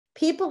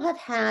People have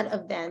had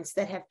events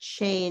that have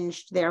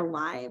changed their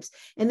lives,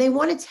 and they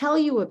want to tell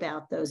you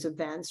about those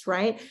events,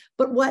 right?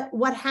 But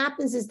what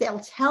happens is they'll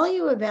tell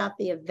you about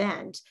the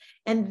event,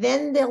 and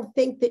then they'll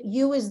think that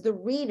you as the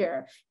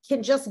reader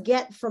can just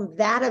get from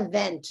that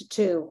event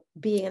to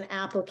being an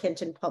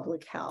applicant in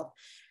public health.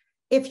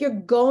 If you're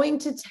going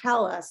to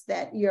tell us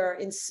that you're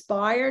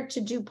inspired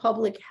to do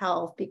public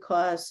health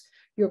because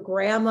your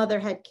grandmother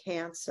had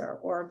cancer,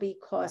 or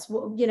because,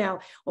 you know,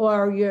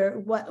 or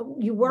you worked.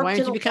 Why aren't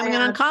you becoming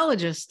an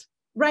oncologist?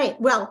 Right.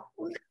 Well,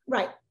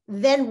 right.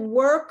 Then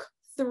work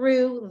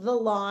through the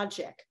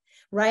logic,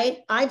 right?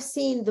 I've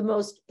seen the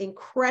most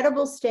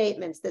incredible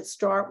statements that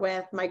start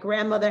with, my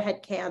grandmother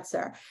had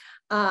cancer,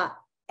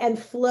 and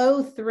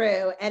flow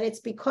through. And it's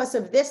because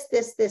of this,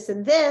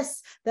 and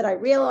this, that I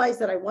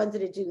realized that I wanted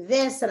to do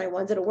this, and I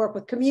wanted to work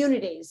with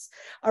communities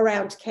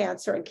around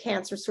cancer and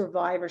cancer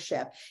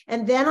survivorship.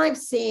 And then I've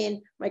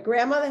seen, my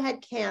grandmother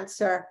had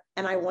cancer,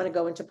 and I want to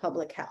go into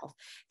public health.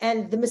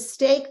 And the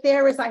mistake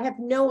there is I have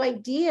no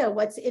idea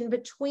what's in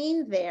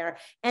between there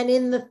and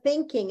in the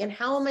thinking, and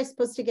how am I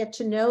supposed to get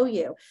to know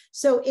you?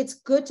 So it's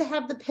good to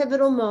have the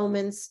pivotal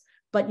moments,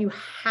 but you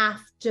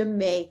have to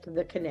make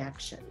the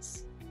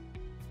connections.